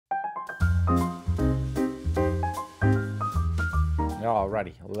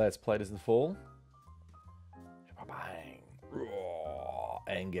Alrighty, let's play this in full.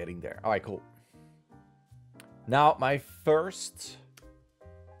 And getting there. Alright, cool. Now, my first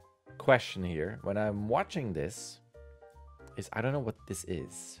question here, when I'm watching this, is I don't know what this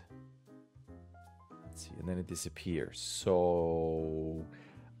is. Let's see, and then it disappears. So,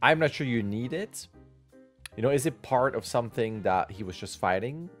 I'm not sure you need it. You know, is it part of something that he was just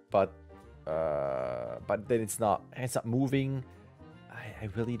fighting, but then it's not moving? I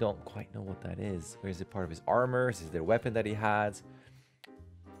really don't quite know what that is. Or is it part of his armor? Is it a weapon that he has?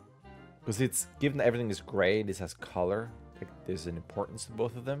 Because it's, given that everything is gray, this has color. Like, there's an importance to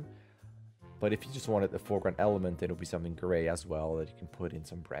both of them. But if you just wanted the foreground element, then it would be something gray as well that you can put in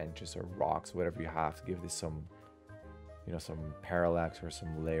some branches or rocks, whatever you have to give this some, you know, some parallax or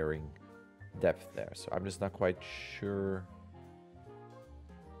some layering depth there. So I'm just not quite sure.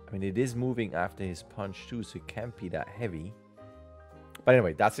 I mean, it is moving after his punch too, so it can't be that heavy. But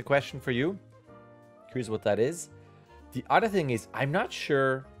anyway, that's a question for you. Curious what that is. The other thing is, I'm not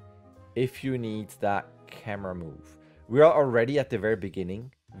sure if you need that camera move. We are already at the very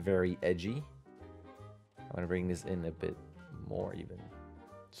beginning, very edgy. I'm going to bring this in a bit more even.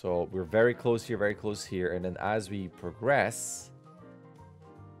 So we're very close here. And then as we progress,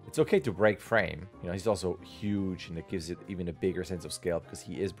 it's okay to break frame. You know, he's also huge, and it gives it even a bigger sense of scale because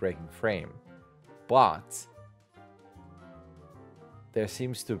he is breaking frame. But there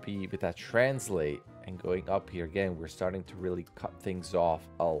seems to be, with that translate and going up here again, we're starting to really cut things off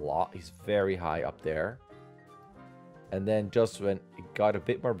a lot. He's very high up there. And then just when it got a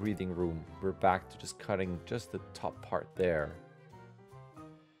bit more breathing room, we're back to just cutting just the top part there.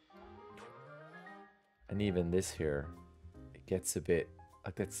 And even this here, it gets a bit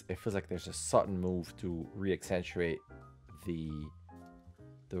like that's, it feels like there's a sudden move to re-accentuate the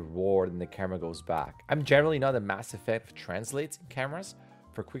roar, and the camera goes back. I'm generally not a massive fan of translates in cameras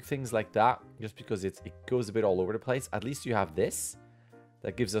for quick things like that, just because it goes a bit all over the place. At least you have this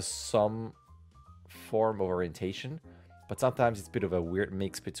that gives us some form of orientation, but sometimes it's a bit of a weird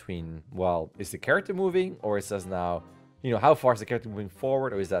mix between, well, is the character moving, or it says now, you know, how far is the character moving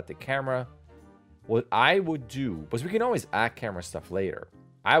forward, or is that the camera? What I would do, because we can always add camera stuff later,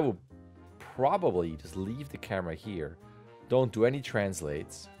 I would probably just leave the camera here. Don't do any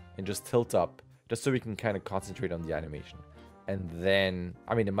translates and just tilt up, just so we can kind of concentrate on the animation. And then,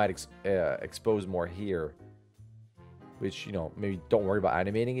 I mean, it might expose more here, which, you know, maybe don't worry about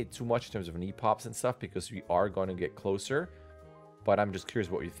animating it too much in terms of knee pops and stuff, because we are going to get closer. But I'm just curious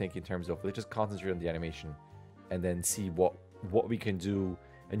what you think in terms of, let's just concentrate on the animation and then see what we can do.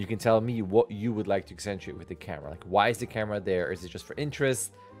 And you can tell me what you would like to accentuate with the camera. Like, why is the camera there? Is it just for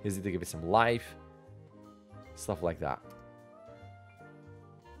interest? Is it to give it some life? Stuff like that.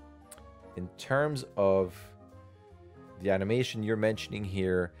 In terms of the animation you're mentioning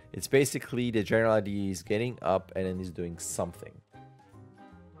here, it's basically the general idea is getting up and then he's doing something.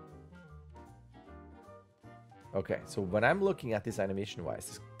 Okay, so when I'm looking at this animation-wise,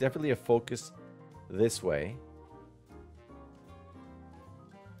 there's definitely a focus this way.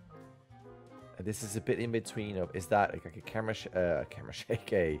 And this is a bit in between of, is that like a camera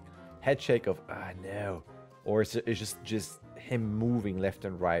shake, a head shake of, no. Or is it just him moving left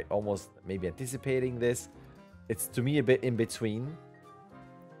and right, almost maybe anticipating this? It's, to me, a bit in between.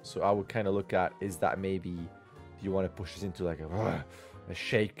 So I would kind of look at, is that maybe, do you want to push this into like a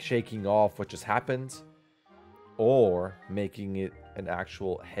shaking off what just happened? Or making it an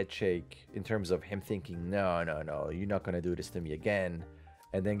actual head shake in terms of him thinking, no, you're not going to do this to me again.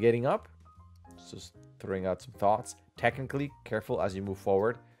 And then getting up, just throwing out some thoughts. Technically, careful as you move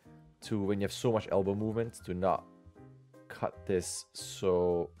forward to, when you have so much elbow movement, to not cut this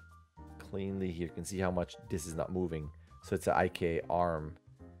so cleanly here. You can see how much this is not moving. So it's an IK arm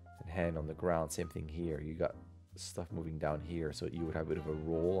and hand on the ground. Same thing here. You got stuff moving down here, so you would have a bit of a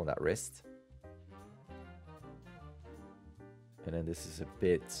roll on that wrist. And then this is a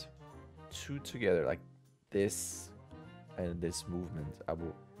bit two together, like this and this movement. I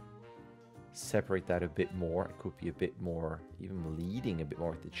will separate that a bit more. It could be a bit more, even leading a bit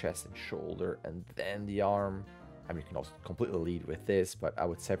more with the chest and shoulder, and then the arm. I mean, you can also completely lead with this, but I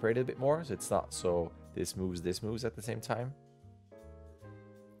would separate it a bit more, so it's not so this moves at the same time.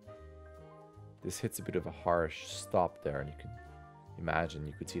 This hits a bit of a harsh stop there, and you can imagine,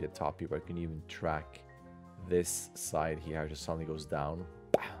 you could see the top here, but you can even track this side here, how it just suddenly goes down.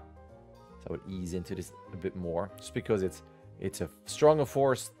 So I would ease into this a bit more, just because it's a stronger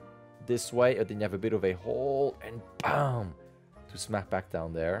force this way, and then you have a bit of a hole, and bam, to smack back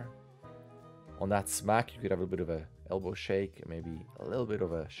down there. On that smack, you could have a bit of a elbow shake, maybe a little bit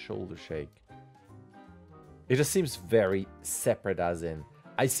of a shoulder shake. It just seems very separate, as in,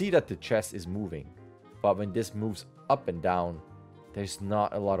 I see that the chest is moving, but when this moves up and down, there's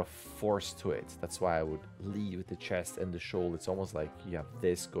not a lot of force to it. That's why I would lead with the chest and the shoulder. It's almost like you have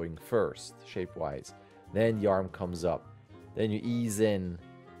this going first, shape-wise. Then the arm comes up. Then you ease in,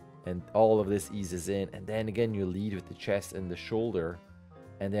 and all of this eases in. And then again, you lead with the chest and the shoulder.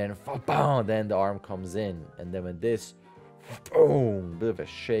 And then, then the arm comes in. And then when this, boom, bit of a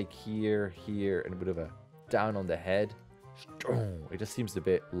shake here, here, and a bit of a down on the head. It just seems a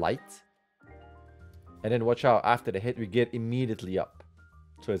bit light. And then watch out, after the hit, we get immediately up.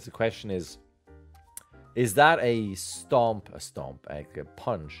 So the question is that a stomp, like a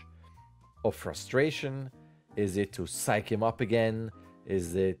punch of frustration? Is it to psych him up again?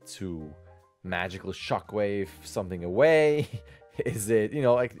 Is it to magical shockwave something away? Is it, you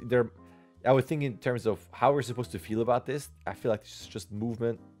know, like I would think in terms of how we're supposed to feel about this. I feel like it's just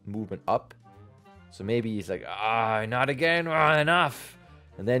movement up. So maybe he's like, not again, enough.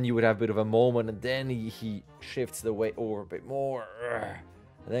 And then you would have a bit of a moment, and then he shifts the weight over a bit more.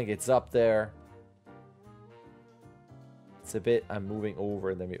 And then gets up there. It's a bit, I'm moving over,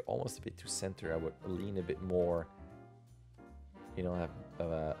 and then we're almost a bit too center. I would lean a bit more. You know, have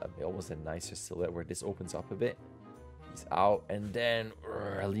almost a nicer silhouette where this opens up a bit. He's out, and then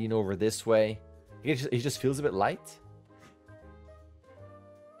lean over this way. He just feels a bit light.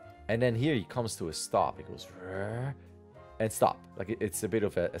 And then here he comes to a stop. He goes and stop. Like it's a bit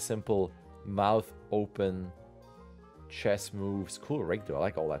of a simple mouth open, chest moves. Cool rig though. I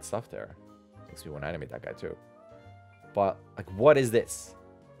like all that stuff there. Makes me want to animate that guy too. But like, what is this?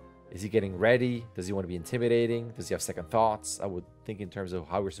 Is he getting ready? Does he want to be intimidating? Does he have second thoughts? I would think in terms of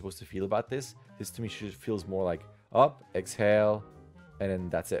how we're supposed to feel about this. This to me feels more like up, exhale, and then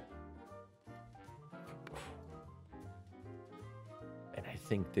that's it. And I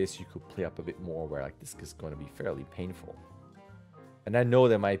think this you could play up a bit more where like this is going to be fairly painful. And I know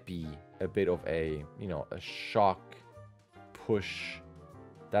there might be a bit of a, you know, a shock push.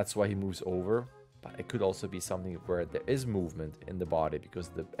 That's why he moves over. But it could also be something where there is movement in the body because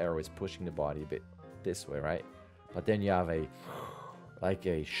the arrow is pushing the body a bit this way, right? But then you have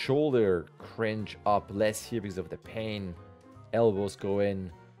a shoulder cringe up, less here because of the pain. Elbows go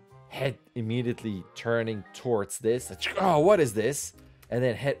in, head immediately turning towards this. Oh, what is this? And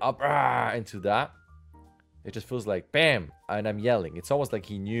then head up into that. It just feels like bam, and I'm yelling. It's almost like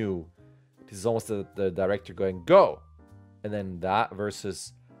he knew. This is almost the director going go, and then that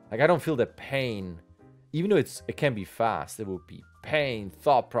versus like I don't feel the pain, even though it can be fast. It will be pain,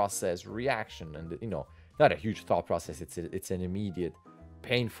 thought process, reaction, and you know, not a huge thought process. It's an immediate,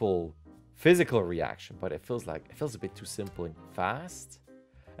 painful, physical reaction. But it feels a bit too simple and fast.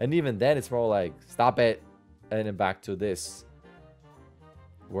 And even then, it's more like stop it, and then back to this,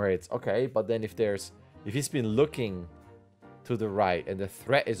 where it's okay. But then if he's been looking to the right and the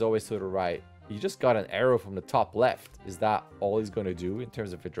threat is always to the right, you just got an arrow from the top left. Is that all he's going to do in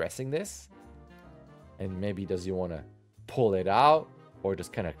terms of addressing this? And maybe does he want to pull it out or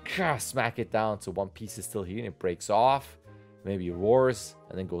just kind of smack it down so one piece is still here and it breaks off? Maybe he roars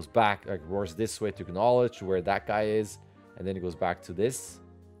and then goes back, like roars this way to acknowledge where that guy is, and then it goes back to this.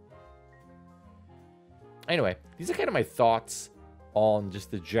 Anyway, these are kind of my thoughts on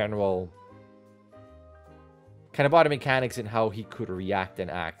just the general kind of body mechanics and how he could react and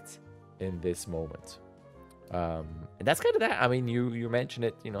act in this moment. And that's kind of that. I mean, you mentioned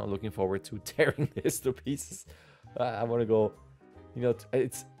it, you know, looking forward to tearing this to pieces. I want to go, you know,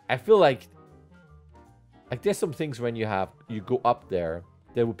 I feel like there's some things when you go up there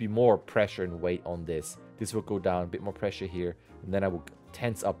would be more pressure and weight on this. This will go down, a bit more pressure here, and then I will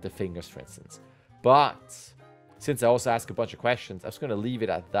tense up the fingers, for instance. But since I also ask a bunch of questions, I'm just going to leave it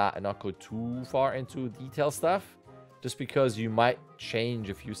at that and not go too far into detail stuff, just because you might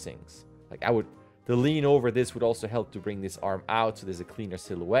change a few things. Like the lean over this would also help to bring this arm out so there's a cleaner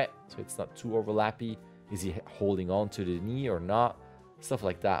silhouette, so it's not too overlappy. Is he holding on to the knee or not? Stuff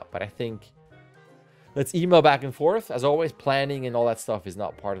like that. But I think let's email back and forth. As always, planning and all that stuff is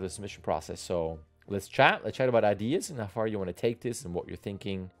not part of the submission process. So let's chat. Let's chat about ideas and how far you want to take this and what you're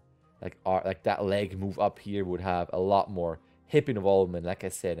thinking. Like that leg move up here would have a lot more hip involvement, like I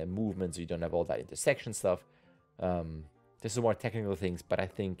said, and movement, so you don't have all that intersection stuff. There's some more technical things, but I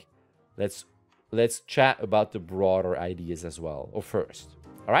think let's chat about the broader ideas as well. Or first.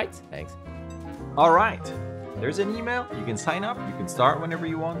 All right? Thanks. All right. There's an email. You can sign up. You can start whenever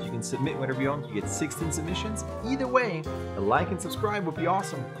you want. You can submit whenever you want. You get 16 submissions. Either way, a like and subscribe would be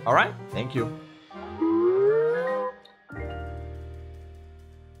awesome. All right? Thank you.